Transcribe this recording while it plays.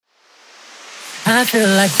I feel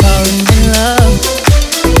like falling in love.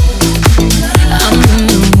 I'm in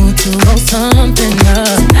the mood to roll something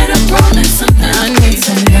up. I need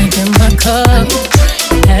some drink in my cup.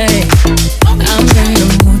 Hey, I'm in the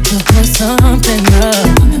mood to pour something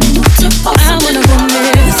up. I wanna go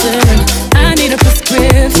missing. I need a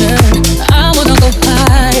prescription. I wanna go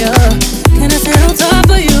higher. Can I sit on top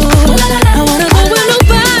of you? I wanna go where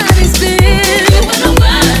nobody's been.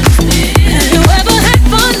 Have you ever had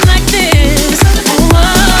fun like this?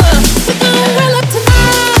 We're gonna roll up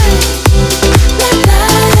tonight. Black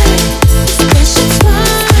lights, spaceships fly.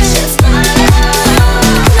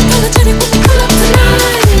 Unapologetic, we can pull up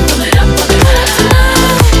tonight. Pull up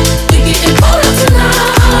tonight. We getting pulled up tonight.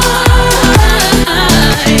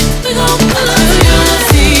 We gon' pull up till you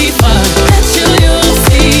see fire. Till you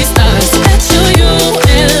see stars. Till you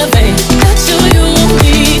elevate. Till you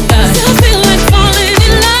meet God. I feel like falling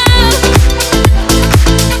in love.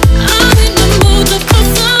 I'm in the mood to put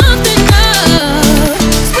something up.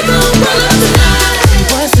 We gon' pull up tonight.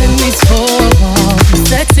 What's in these four walls?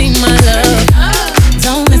 Sexy, my love.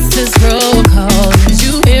 Don't miss this roll call. Did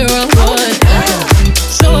you hear a what?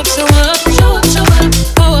 Show up, show up, show